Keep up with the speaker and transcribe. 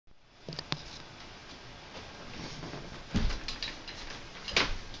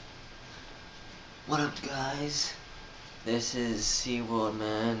What up, guys? This is SeaWorld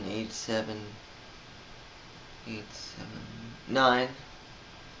Man 87879.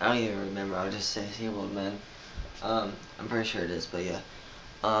 I don't even remember. I'll just say SeaWorld Man. I'm pretty sure it is, but yeah.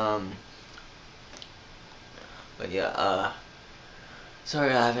 Um,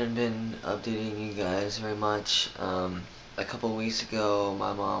 Sorry I haven't been updating you guys very much. A couple weeks ago,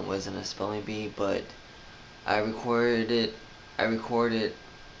 my mom was in a spelling bee, but I recorded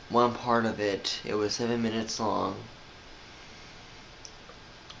one part of it. It was 7 minutes long.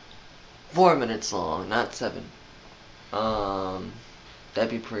 4 minutes long, not 7. That'd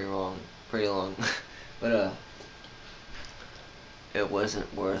be pretty long. But it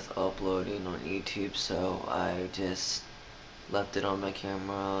wasn't worth uploading on YouTube, so I just left it on my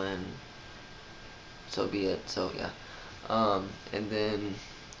camera, and so be it. So yeah. And then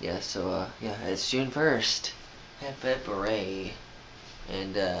yeah. So yeah, it's June 1st. Happy Beret.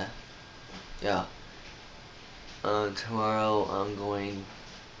 And yeah. Tomorrow I'm going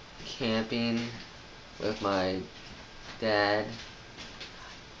camping with my dad,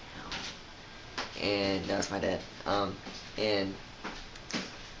 and that's my dad. And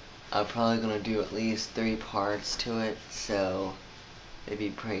I'm probably gonna do at least 3 parts to it, so it'd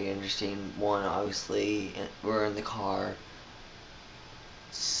be pretty interesting. One, obviously, we're in the car.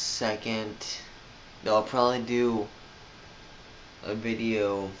 Second, I'll probably do a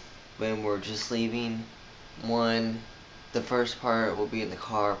video when we're just leaving. The first part will be in the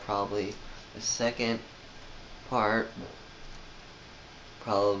car, probably. The second part,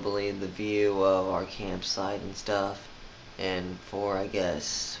 probably the view of our campsite and stuff. And I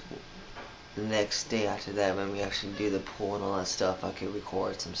guess, the next day after that, when we actually do the pool and all that stuff, I could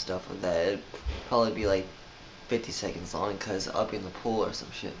record some stuff with that. It'd probably be like 50 seconds long, because I'll be in the pool or some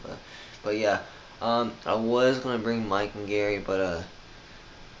shit. But yeah. I was gonna bring Mike and Gary, but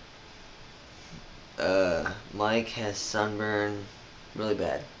Mike has sunburn really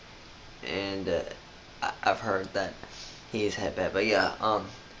bad, and I've heard that he's had bad. But yeah,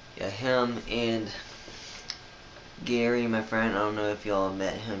 yeah, him and Gary, my friend. I don't know if y'all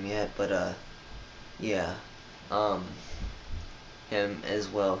met him yet, but yeah, him as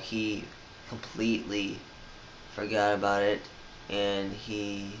well. He completely forgot about it, and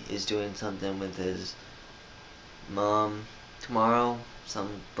he is doing something with his mom tomorrow,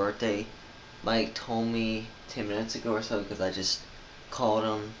 some birthday. Mike told me 10 minutes ago or so, because I just called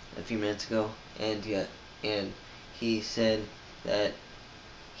him a few minutes ago, and yeah, and he said that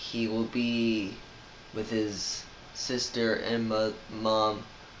he will be with his sister and mom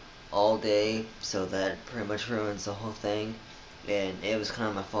all day, so that pretty much ruins the whole thing. And it was kind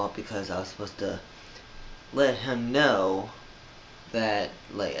of my fault, because I was supposed to let him know that,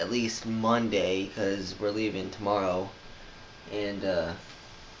 like, at least Monday, because we're leaving tomorrow, and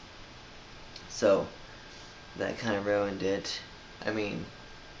so that kind of ruined it. I mean,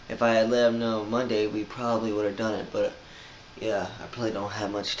 if I had let him know Monday, we probably would have done it, but yeah, I probably don't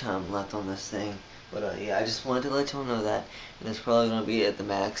have much time left on this thing. But yeah, I just wanted to let y'all know that, and it's probably going to be at the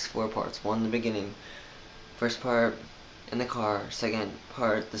max 4 parts. 1 in the beginning, first part in the car, second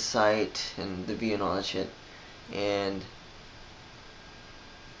part the site and the view and all that shit, and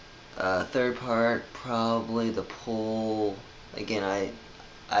third part probably the pool. Again,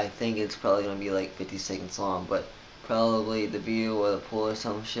 I think it's probably gonna be like 50 seconds long, but probably the view or the pool or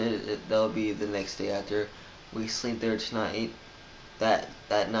some shit. That'll be the next day after we sleep there tonight. That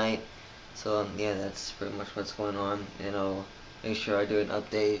night. So yeah, that's pretty much what's going on, and I'll make sure I do an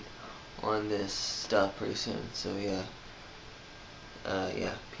update on this stuff pretty soon. So yeah,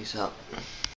 yeah, peace out.